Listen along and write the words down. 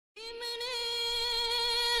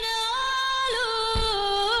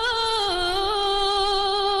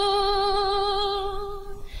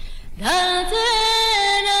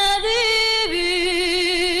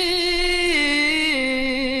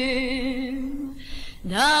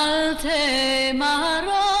Shalom.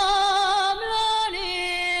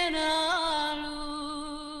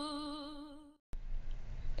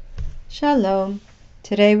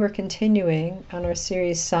 Today we're continuing on our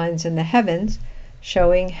series Signs in the Heavens,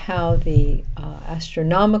 showing how the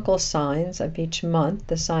astronomical signs of each month,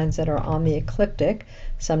 the signs that are on the ecliptic,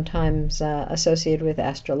 sometimes associated with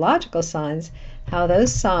astrological signs, how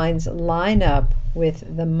those signs line up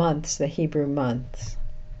with the months, the Hebrew months.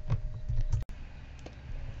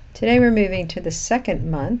 Today we're moving to the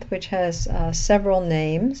second month, which has several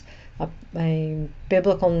names, a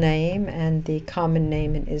biblical name and the common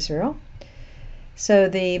name in Israel. So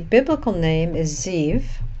the biblical name is Ziv,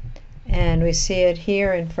 and we see it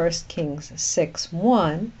here in 1 Kings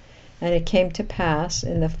 6:1. And it came to pass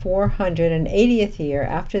in the 480th year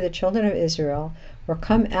after the children of Israel were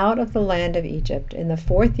come out of the land of Egypt, in the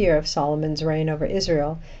 4th year of Solomon's reign over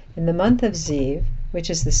Israel, in the month of Ziv,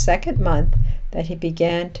 which is the second month, that he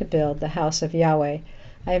began to build the house of Yahweh.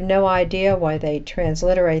 I have no idea why they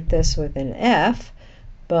transliterate this with an F,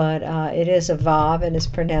 but it is a Vav and is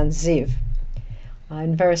pronounced Ziv.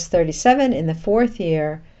 In verse 37, in the 4th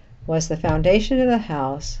year was the foundation of the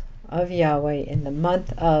house of Yahweh in the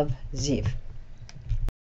month of Ziv.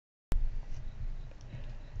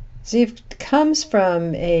 Ziv comes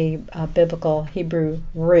from a biblical Hebrew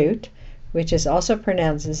root, which is also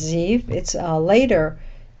pronounced Ziv. It's a later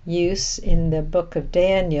use in the book of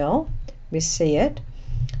Daniel. We see it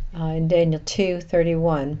in Daniel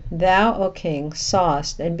 2:31. Thou, O king,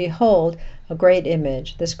 sawest, and behold, a great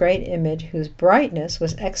image. This great image, whose brightness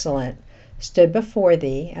was excellent, stood before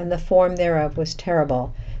thee, and the form thereof was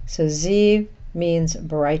terrible. So Ziv means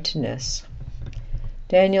brightness.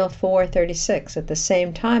 Daniel 4:36. At the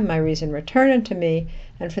same time my reason returned unto me,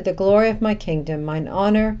 and for the glory of my kingdom mine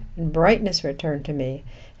honor and brightness returned to me.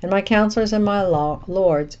 And my counselors and my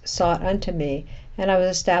lords sought unto me, and I was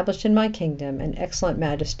established in my kingdom, and excellent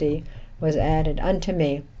majesty was added unto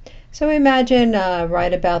me. So imagine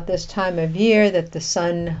right about this time of year that the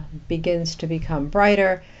sun begins to become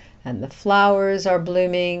brighter, and the flowers are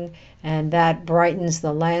blooming, and that brightens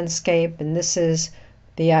the landscape, and this is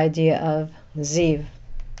the idea of Ziv.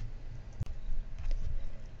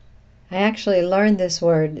 I actually learned this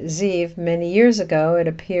word Ziv many years ago. It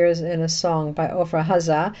appears in a song by Ofra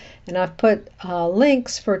Haza, and I've put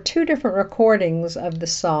links for 2 different recordings of the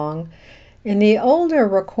song. In the older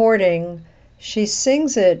recording, she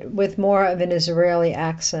sings it with more of an Israeli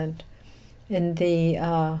accent. In the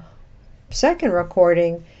second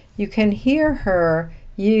recording, you can hear her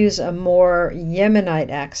use a more Yemenite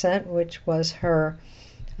accent, which was her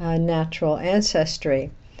natural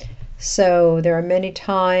ancestry. So there are many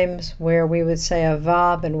times where we would say a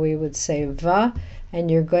vav and we would say va, and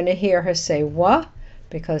you're going to hear her say wa,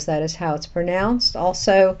 because that is how it's pronounced.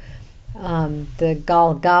 Also, the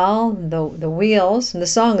galgal, the wheels, and the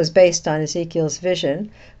song is based on Ezekiel's vision,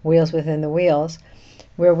 wheels within the wheels,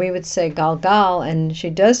 where we would say galgal, and she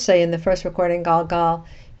does say in the first recording galgal.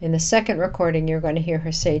 In the second recording, you're going to hear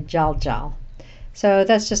her say jaljal. So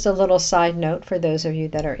that's just a little side note for those of you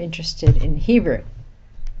that are interested in Hebrew.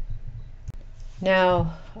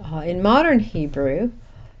 Now, in modern Hebrew,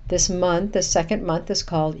 this month, the second month, is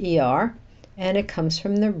called Iyyar, and it comes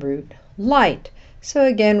from the root light. So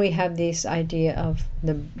again, we have this idea of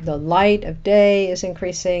the light of day is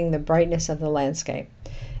increasing, the brightness of the landscape.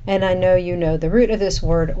 And I know you know the root of this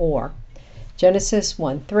word or. Genesis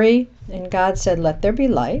 1:3, and God said, let there be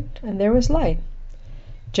light, and there was light.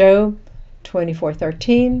 Job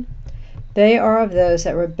 24:13, they are of those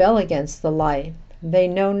that rebel against the light. They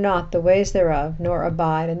know not the ways thereof, nor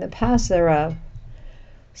abide in the paths thereof.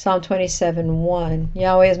 Psalm 27:1,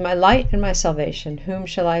 Yahweh is my light and my salvation. Whom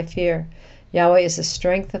shall I fear? Yahweh is the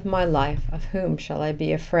strength of my life. Of whom shall I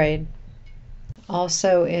be afraid?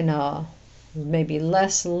 Also, in a maybe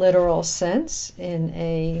less literal sense, in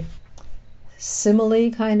a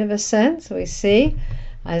simile kind of a sense, we see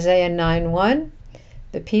Isaiah 9:1,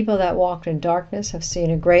 the people that walked in darkness have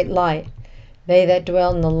seen a great light. They that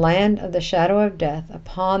dwell in the land of the shadow of death,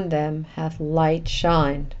 upon them hath light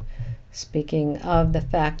shined. Speaking of the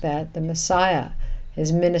fact that the Messiah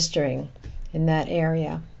is ministering in that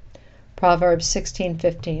area. Proverbs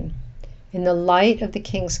 16:15, in the light of the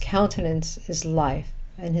king's countenance is life,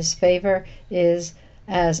 and his favor is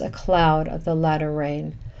as a cloud of the latter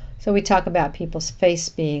rain. So we talk about people's face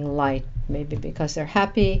being light, maybe because they're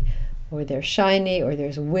happy, or they're shiny, or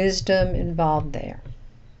there's wisdom involved there.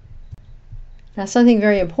 Now, something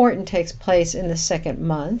very important takes place in the second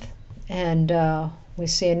month, and we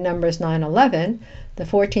see in Numbers 9:11, the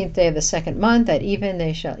 14th day of the second month, at even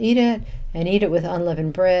they shall eat it, and eat it with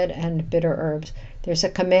unleavened bread and bitter herbs. There's a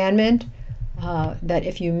commandment that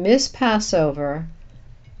if you miss Passover,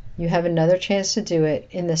 you have another chance to do it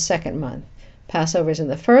in the second month. Passover is in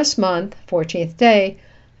the first month, 14th day,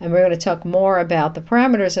 and we're going to talk more about the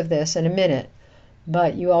parameters of this in a minute.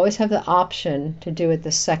 But you always have the option to do it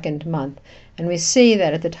the second month. And we see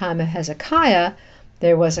that at the time of Hezekiah,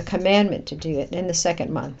 there was a commandment to do it in the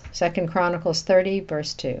second month. 2 Chronicles 30,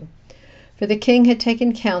 verse 2. For the king had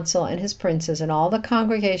taken counsel and his princes and all the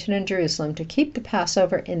congregation in Jerusalem to keep the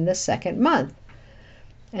Passover in the second month.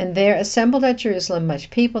 And there assembled at Jerusalem much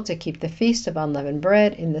people to keep the feast of unleavened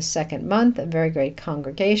bread in the second month, a very great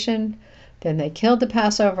congregation. Then they killed the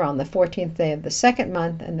Passover on the 14th day of the second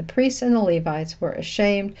month, and the priests and the Levites were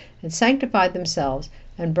ashamed and sanctified themselves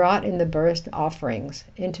and brought in the burnt offerings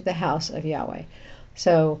into the house of Yahweh.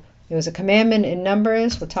 So it was a commandment in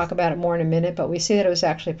Numbers. We'll talk about it more in a minute, but we see that it was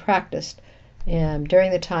actually practiced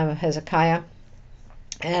during the time of Hezekiah,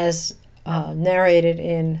 as narrated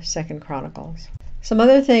in 2 Chronicles. Some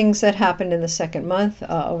other things that happened in the second month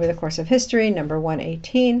over the course of history. Number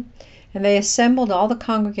 118, and they assembled all the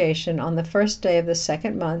congregation on the first day of the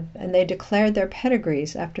second month, and they declared their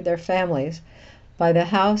pedigrees after their families by the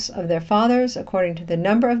house of their fathers, according to the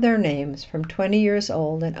number of their names, from 20 years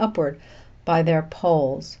old and upward, by their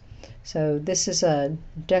polls. So this is a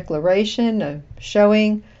declaration of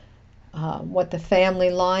showing what the family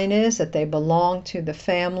line is, that they belong to the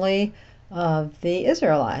family of the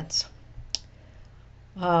Israelites.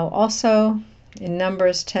 Also in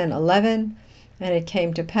Numbers 10:11, and it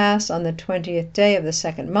came to pass on the 20th day of the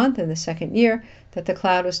second month in the second year that the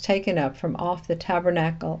cloud was taken up from off the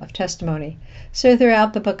tabernacle of testimony. So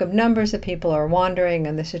throughout the book of Numbers, the people are wandering,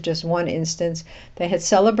 and this is just one instance. They had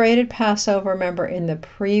celebrated Passover, remember, in the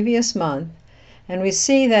previous month, and we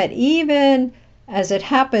see that even as it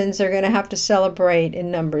happens, they're going to have to celebrate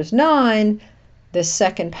in Numbers 9, the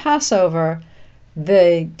second Passover.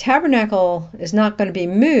 The tabernacle is not going to be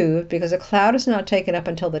moved because the cloud is not taken up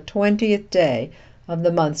until the 20th day of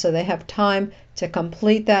the month. So they have time to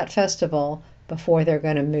complete that festival before they're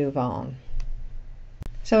going to move on.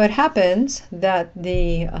 So it happens that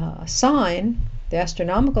the sign, the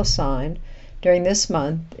astronomical sign, during this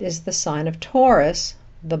month is the sign of Taurus,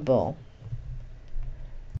 the bull.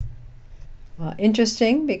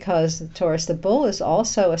 Interesting, because the Taurus, the bull, is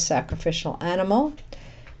also a sacrificial animal.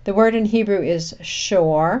 The word in Hebrew is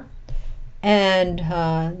shor, and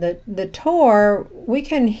the tor, we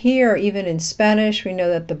can hear even in Spanish. We know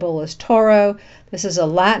that the bull is toro. This is a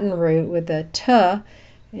Latin root with a t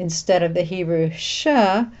instead of the Hebrew sh,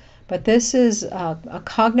 but this is a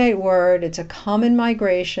cognate word. It's a common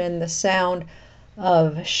migration, the sound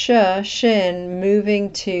of sh, shin,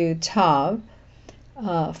 moving to tav.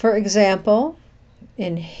 For example,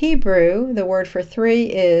 in Hebrew, the word for 3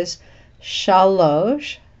 is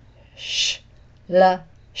shalosh,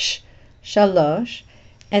 shalosh,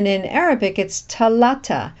 and in Arabic it's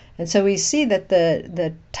talata. And so we see that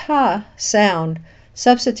the ta sound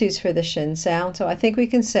substitutes for the shin sound. So I think we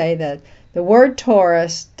can say that the word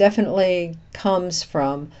Taurus definitely comes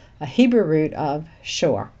from a Hebrew root of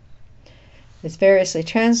shor. It's variously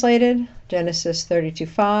translated, Genesis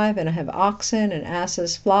 32:5, and I have oxen and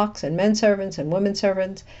asses, flocks, and men servants and women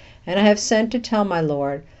servants, and I have sent to tell my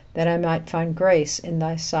Lord that I might find grace in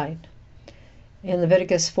thy sight. In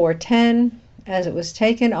Leviticus 4:10, as it was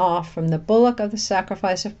taken off from the bullock of the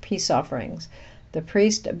sacrifice of peace offerings, the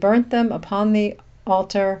priest burnt them upon the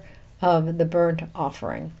altar of the burnt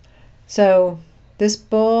offering. So this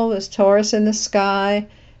bull, this Taurus in the sky,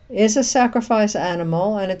 is a sacrifice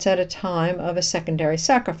animal, and it's at a time of a secondary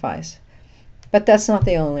sacrifice. But that's not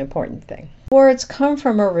the only important thing. Words come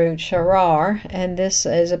from a root, sharar, and this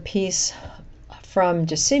is a piece from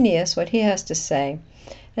Jacinius, what he has to say.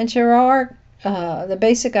 And sharar, the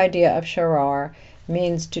basic idea of sharar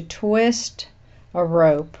means to twist a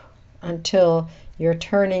rope until you're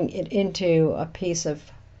turning it into a piece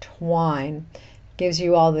of twine. It gives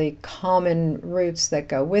you all the common roots that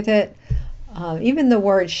go with it. Even the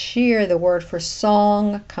word shir, the word for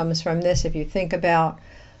song, comes from this. If you think about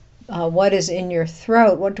what is in your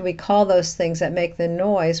throat, what do we call those things that make the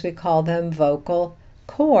noise? We call them vocal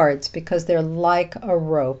cords, because they're like a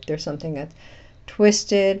rope. They're something that's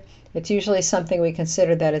twisted. It's usually something we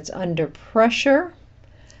consider that it's under pressure.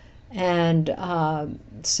 And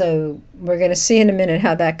so we're going to see in a minute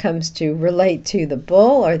how that comes to relate to the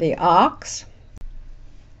bull or the ox.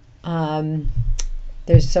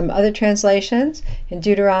 There's some other translations in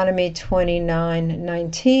Deuteronomy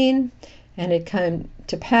 29:19, and it came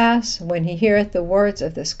to pass, when he heareth the words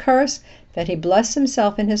of this curse, that he blessed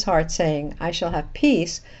himself in his heart, saying, I shall have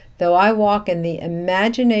peace, though I walk in the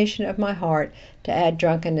imagination of my heart, to add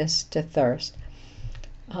drunkenness to thirst.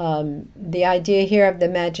 The idea here of the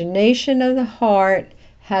imagination of the heart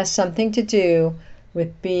has something to do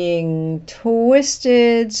with being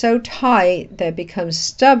twisted so tight that it becomes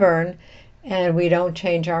stubborn and we don't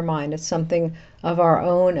change our mind. It's something of our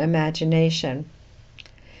own imagination.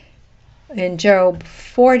 In Job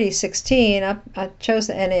 40:16, I chose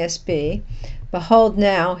the NASB. Behold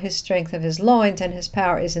now his strength of his loins, and his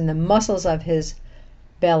power is in the muscles of his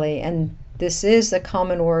belly. And this is the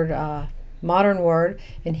common word, modern word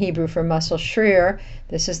in Hebrew for muscle, shrir.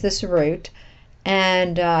 This is this root.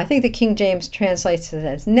 And I think the King James translates it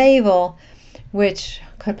as navel, which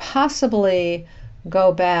could possibly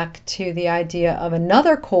go back to the idea of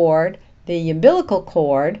another cord, the umbilical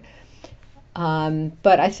cord.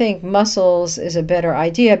 But I think muscles is a better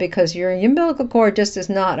idea, because your umbilical cord just is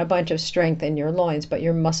not a bunch of strength in your loins, but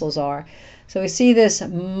your muscles are. So we see this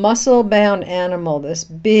muscle-bound animal, this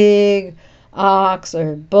big ox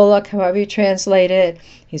or bullock, however you translate it.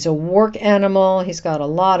 He's a work animal. He's got a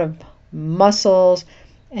lot of muscles,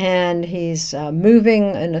 and he's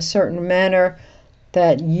moving in a certain manner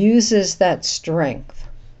that uses that strength.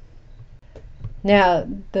 Now,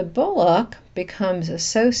 the bullock becomes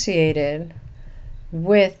associated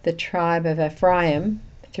with the tribe of Ephraim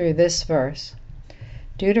through this verse.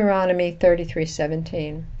 Deuteronomy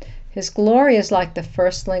 33:17. His glory is like the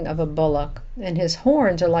firstling of a bullock, and his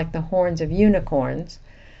horns are like the horns of unicorns.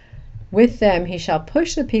 With them he shall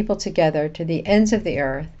push the people together to the ends of the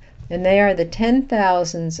earth, and they are the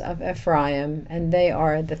 10,000s of Ephraim, and they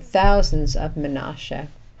are the thousands of Manasseh.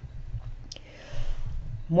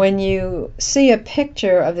 When you see a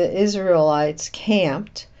picture of the Israelites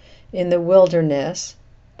camped in the wilderness,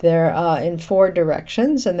 they're in 4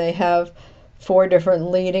 directions, and they have 4 different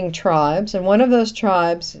leading tribes, and one of those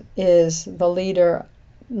tribes is the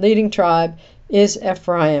leading tribe is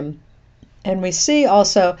Ephraim. And we see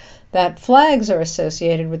also that flags are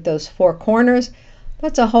associated with those 4 corners.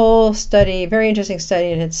 That's a whole study, very interesting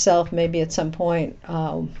study in itself. Maybe at some point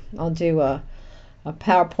I'll do a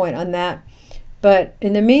PowerPoint on that. But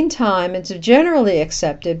in the meantime, it's generally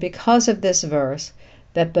accepted, because of this verse,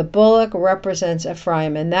 that the bullock represents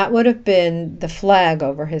Ephraim, and that would have been the flag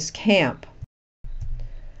over his camp.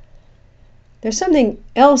 There's something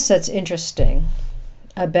else that's interesting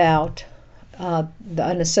about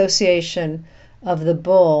an association of the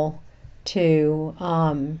bull to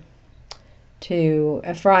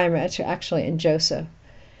Ephraim, actually in Joseph.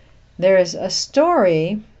 There is a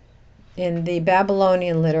story in the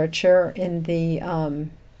Babylonian literature in the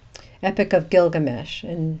Epic of Gilgamesh,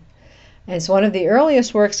 and it's one of the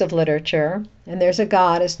earliest works of literature, and there's a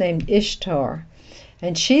goddess named Ishtar,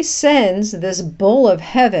 and she sends this bull of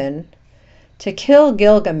heaven to kill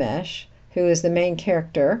Gilgamesh, who is the main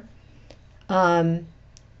character, and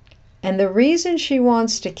the reason she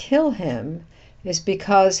wants to kill him is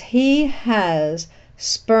because he has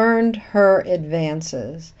spurned her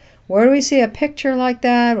advances. Where do we see a picture like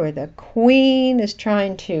that, where the queen is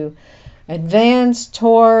trying to advance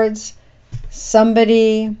towards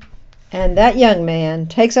somebody, and that young man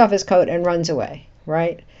takes off his coat and runs away,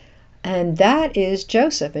 right? And that is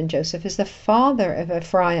Joseph, and Joseph is the father of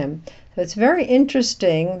Ephraim. So it's very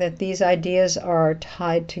interesting that these ideas are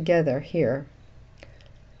tied together here.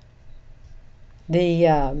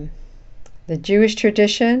 The Jewish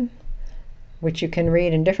tradition, which you can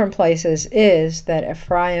read in different places, is that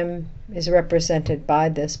Ephraim is represented by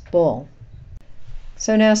this bull.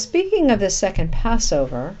 So now, speaking of the second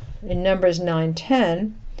Passover, in Numbers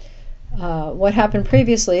 9:10, what happened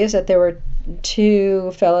previously is that there were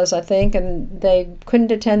 2 fellows, I think, and they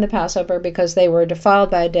couldn't attend the Passover because they were defiled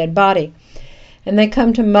by a dead body. And they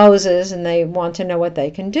come to Moses and they want to know what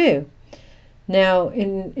they can do. Now,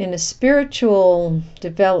 in a spiritual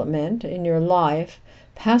development in your life,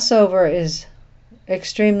 Passover is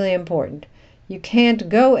extremely important. You can't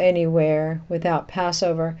go anywhere without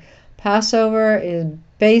Passover. Passover is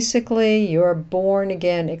basically your born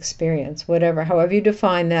again experience, however you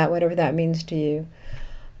define that, whatever that means to you.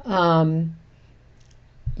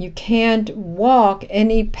 You can't walk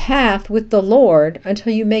any path with the Lord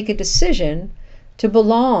until you make a decision to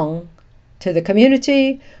belong to the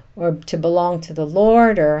community or to belong to the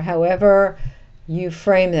Lord, or however you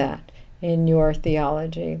frame that in your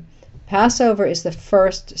theology. Passover is the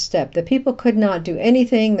first step. The people could not do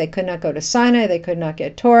anything. They could not go to Sinai. They could not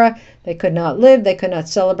get Torah. They could not live. They could not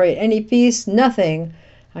celebrate any feast, nothing,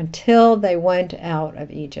 until they went out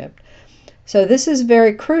of Egypt. So this is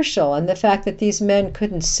very crucial, and the fact that these men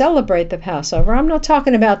couldn't celebrate the Passover. I'm not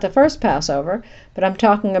talking about the first Passover, but I'm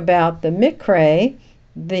talking about the Mikra,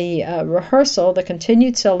 the rehearsal, the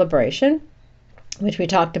continued celebration, which we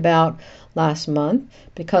talked about last month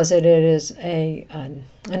because it is an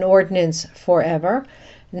ordinance forever.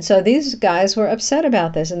 And so these guys were upset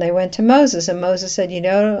about this, and they went to Moses, and Moses said,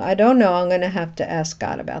 I don't know, I'm going to have to ask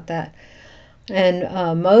God about that.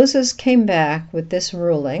 And Moses came back with this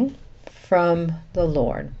ruling from the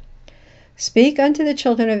Lord. Speak unto the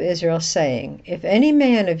children of Israel, saying, if any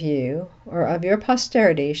man of you or of your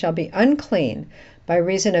posterity shall be unclean by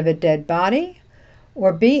reason of a dead body,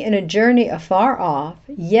 or be in a journey afar off,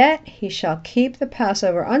 yet he shall keep the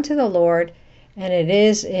Passover unto the Lord, and it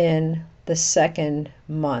is in the 2nd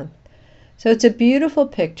month. So it's a beautiful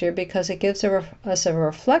picture because it gives us a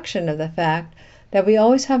reflection of the fact that we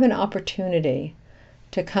always have an opportunity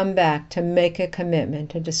to come back, to make a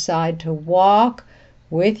commitment, to decide to walk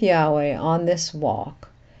with Yahweh on this walk.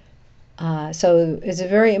 So it's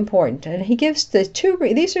very important. And he gives these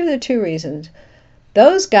are the two reasons.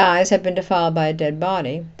 Those guys have been defiled by a dead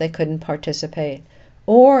body. They couldn't participate.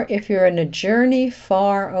 Or if you're in a journey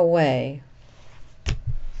far away.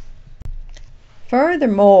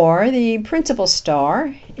 Furthermore, the principal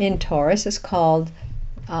star in Taurus is called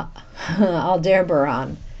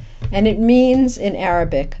Aldebaran, and it means in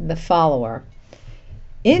Arabic the follower.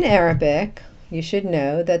 In Arabic, you should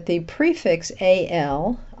know that the prefix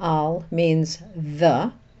al means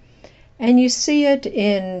the, and you see it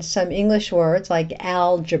in some English words like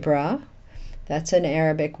algebra, that's an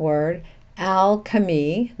Arabic word,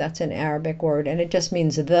 alchemy, that's an Arabic word, and it just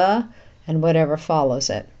means the and whatever follows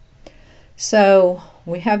it. So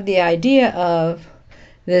we have the idea of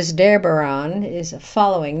this Aldebaran is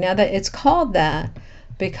following. Now that it's called that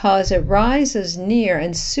because it rises near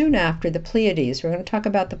and soon after the Pleiades. We're going to talk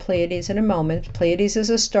about the Pleiades in a moment. Pleiades is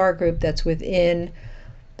a star group that's within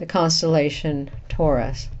the constellation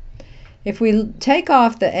Taurus. If we take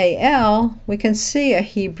off the al, we can see a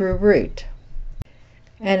Hebrew root.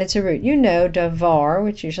 And it's a root, davar,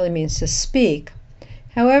 which usually means to speak.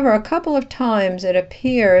 However, a couple of times it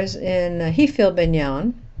appears in Hifil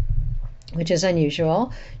Binyan, which is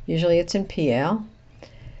unusual. Usually it's in PL.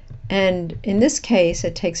 And in this case,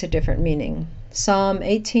 it takes a different meaning. Psalm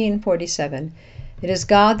 18:47. It is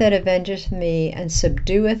God that avengeth me and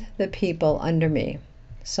subdueth the people under me.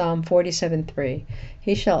 Psalm 47:3.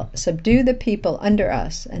 He shall subdue the people under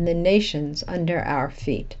us and the nations under our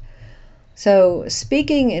feet. So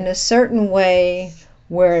speaking in a certain way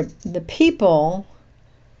where the people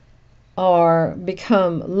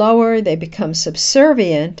become lower, they become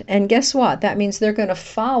subservient, and guess what? That means they're going to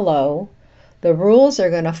follow the rules,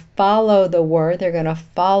 they're going to follow the word, they're going to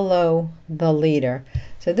follow the leader.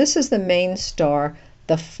 So this is the main star.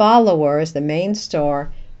 The follower is the main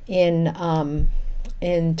star in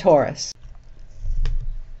Taurus.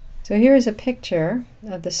 So here's a picture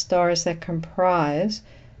of the stars that comprise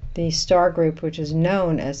the star group, which is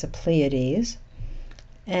known as the Pleiades.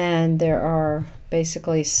 And there are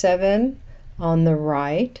basically 7 on the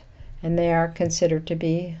right, and they are considered to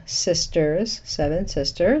be sisters, 7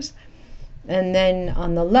 sisters. And then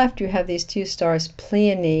on the left you have these 2 stars,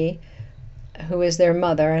 Pleione, who is their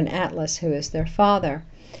mother, and Atlas, who is their father.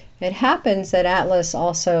 It happens that Atlas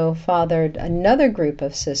also fathered another group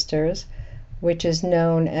of sisters, which is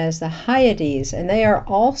known as the Hyades, and they are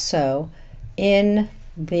also in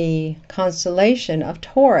the constellation of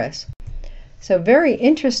Taurus. So very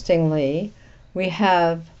interestingly, we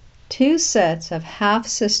have 2 sets of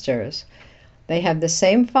half-sisters. They have the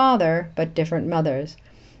same father, but different mothers.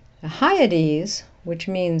 The Hyades, which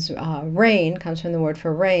means rain, comes from the word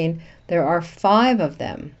for rain, there are 5 of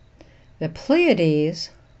them. The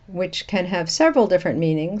Pleiades, which can have several different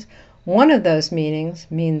meanings, one of those meanings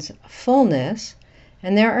means fullness,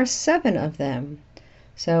 and there are 7 of them.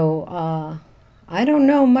 So I don't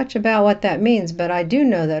know much about what that means, but I do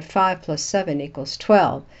know that 5 plus 7 equals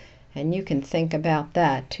 12. And you can think about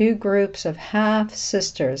that. 2 groups of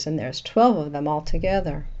half-sisters, and there's 12 of them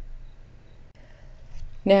altogether.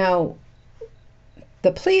 Now,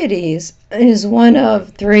 the Pleiades is one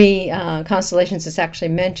of 3 constellations that's actually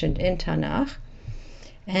mentioned in Tanakh.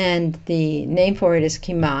 And the name for it is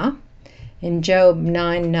Kima in Job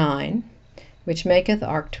 9:9, which maketh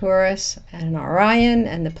Arcturus and Orion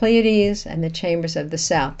and the Pleiades and the chambers of the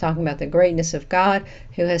south, talking about the greatness of God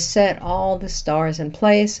who has set all the stars in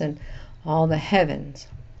place and all the heavens.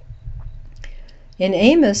 In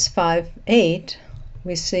Amos 5:8,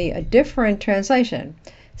 we see a different translation.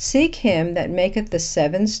 Seek him that maketh the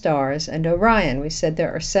 7 stars and Orion. We said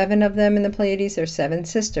there are 7 of them in the Pleiades, there are 7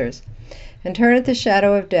 sisters. And turneth the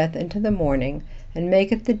shadow of death into the morning, and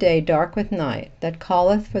maketh the day dark with night, that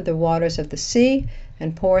calleth for the waters of the sea,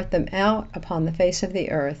 and poureth them out upon the face of the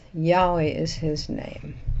earth. Yahweh is his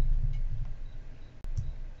name.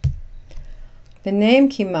 The name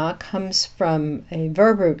Kima comes from a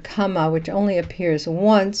verb root kama, which only appears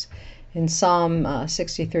once in Psalm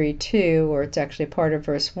 63:2, or it's actually part of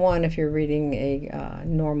verse 1 if you're reading a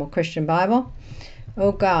normal Christian Bible.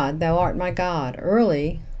 O God, thou art my God,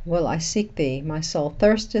 early will I seek thee. My soul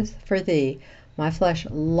thirsteth for thee, my flesh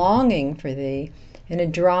longing for thee, in a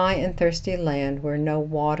dry and thirsty land where no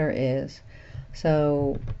water is.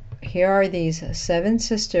 So here are these 7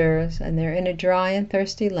 sisters, and they're in a dry and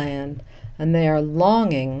thirsty land, and they are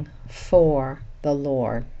longing for the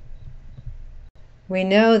Lord. We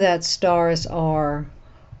know that stars are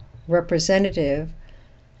representative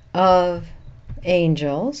of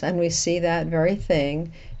angels, and we see that very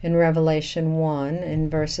thing in Revelation 1 in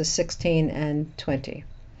verses 16 and 20.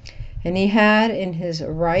 And he had in his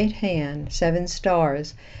right hand 7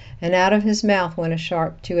 stars, and out of his mouth went a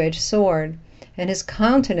sharp 2-edged sword, and his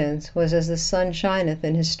countenance was as the sun shineth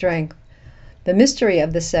in his strength. The mystery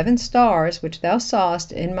of the 7 stars which thou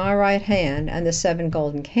sawest in my right hand, and the 7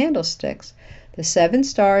 golden candlesticks. The 7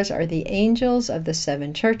 stars are the angels of the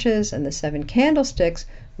 7 churches, and the 7 candlesticks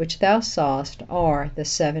which thou sawest are the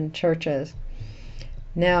 7 churches.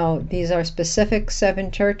 Now, these are specific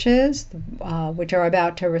 7 churches which are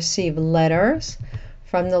about to receive letters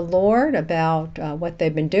from the Lord about what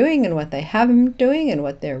they've been doing and what they haven't been doing and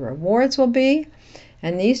what their rewards will be.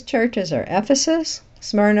 And these churches are Ephesus,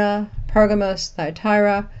 Smyrna, Pergamos,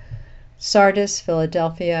 Thyatira, Sardis,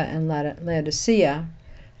 Philadelphia, and Laodicea.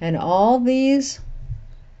 And all these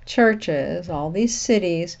churches, all these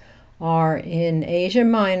cities, are in Asia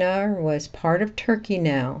Minor, was part of Turkey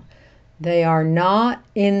now. They are not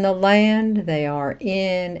in the land, they are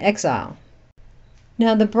in exile.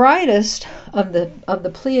 Now the brightest of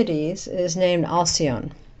the Pleiades is named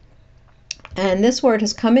Alcyone. And this word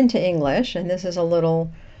has come into English, and this is a little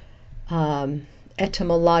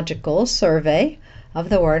etymological survey of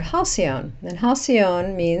the word halcyon. And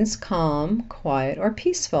halcyon means calm, quiet, or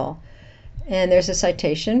peaceful. And there's a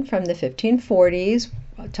citation from the 1540s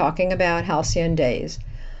talking about halcyon days.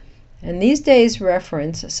 And these days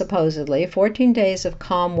reference, supposedly, 14 days of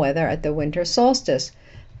calm weather at the winter solstice.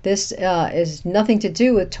 This is nothing to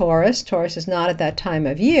do with Taurus. Taurus is not at that time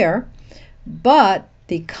of year. But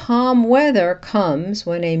the calm weather comes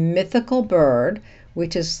when a mythical bird,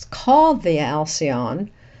 which is called the Alcyon,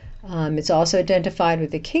 it's also identified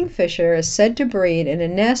with the kingfisher, is said to breed in a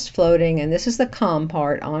nest floating, and this is the calm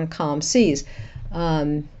part, on calm seas.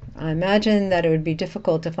 I imagine that it would be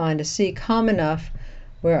difficult to find a sea calm enough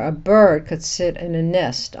where a bird could sit in a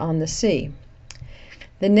nest on the sea.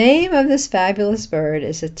 The name of this fabulous bird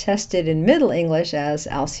is attested in Middle English as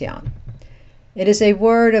Alcyon. It is a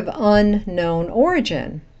word of unknown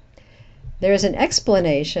origin. There is an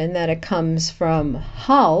explanation that it comes from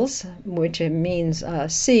hals, which it means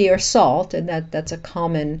sea or salt, and that's a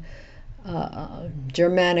common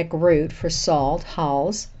Germanic root for salt,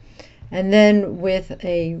 hals. And then with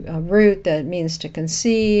a root that means to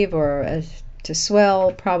conceive or to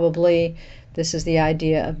swell, probably this is the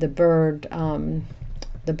idea of the bird's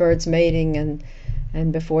mating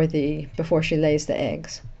and before she lays the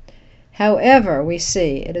eggs. However, we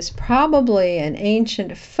see it is probably an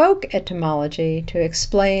ancient folk etymology to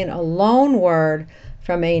explain a loan word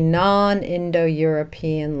from a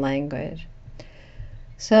non-Indo-European language.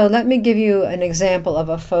 So let me give you an example of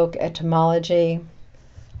a folk etymology.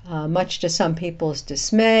 Much to some people's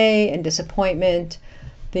dismay and disappointment,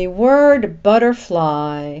 the word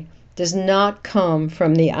butterfly does not come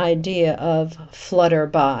from the idea of flutter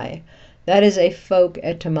by. That is a folk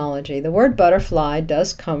etymology. The word butterfly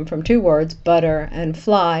does come from 2 words, butter and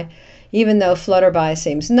fly, even though flutterby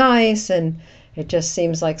seems nice and it just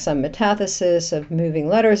seems like some metathesis of moving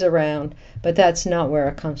letters around, but that's not where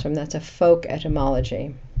it comes from. That's a folk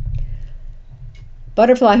etymology.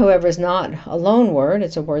 Butterfly, however, is not a loan word.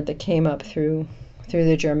 It's a word that came up through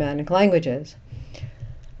the Germanic languages.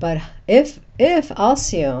 But if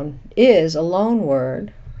Alcyon is a loan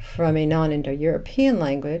word from a non-Indo-European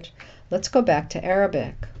language, let's go back to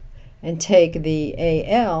Arabic and take the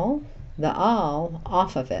al, the al,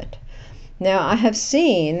 off of it. Now, I have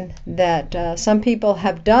seen that some people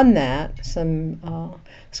have done that, some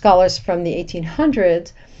scholars from the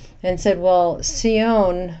 1800s, and said, well,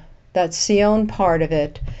 Sion, that Sion part of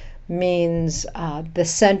it means the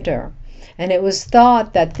center. And it was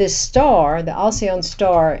thought that this star, the Alcyon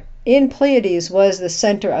star, in Pleiades was the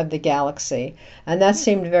center of the galaxy, and that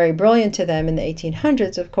seemed very brilliant to them in the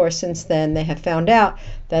 1800s. Of course, since then they have found out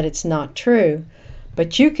that it's not true.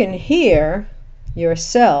 But you can hear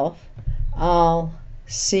yourself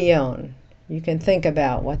Alcyon. You can think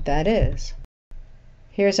about what that is.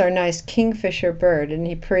 Here's our nice kingfisher bird, and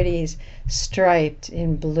he pretty? He's striped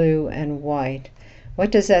in blue and white.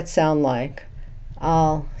 What does that sound like?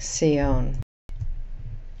 Al Sion.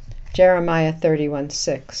 Jeremiah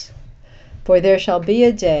 31:6. For there shall be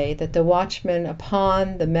a day that the watchman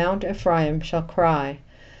upon the Mount Ephraim shall cry,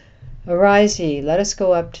 Arise ye, let us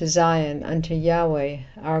go up to Zion, unto Yahweh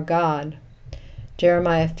our God.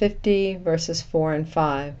 Jeremiah 50, verses 4 and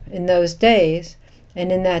 5. In those days,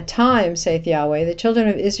 and in that time, saith Yahweh, the children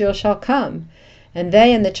of Israel shall come, and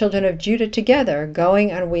they and the children of Judah together,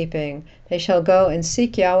 going and weeping. They shall go and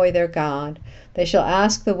seek Yahweh their God. They shall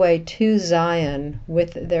ask the way to Zion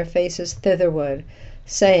with their faces thitherward,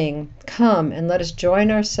 saying, Come, and let us join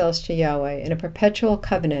ourselves to Yahweh in a perpetual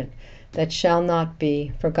covenant that shall not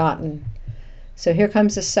be forgotten. So here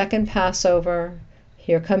comes the second Passover.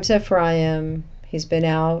 Here comes Ephraim. He's been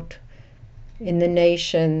out in the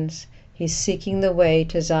nations. He's seeking the way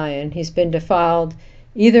to Zion. He's been defiled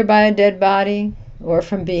either by a dead body or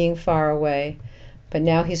from being far away. But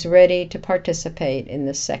now he's ready to participate in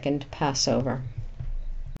the second Passover.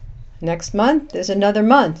 Next month is another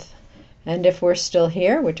month. And if we're still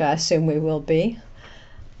here, which I assume we will be,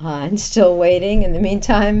 and still waiting, in the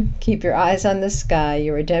meantime, keep your eyes on the sky.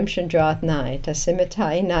 Your redemption draweth nigh. Tasimit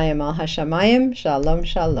ha'inayim al hashamayim. Shalom,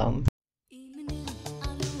 shalom.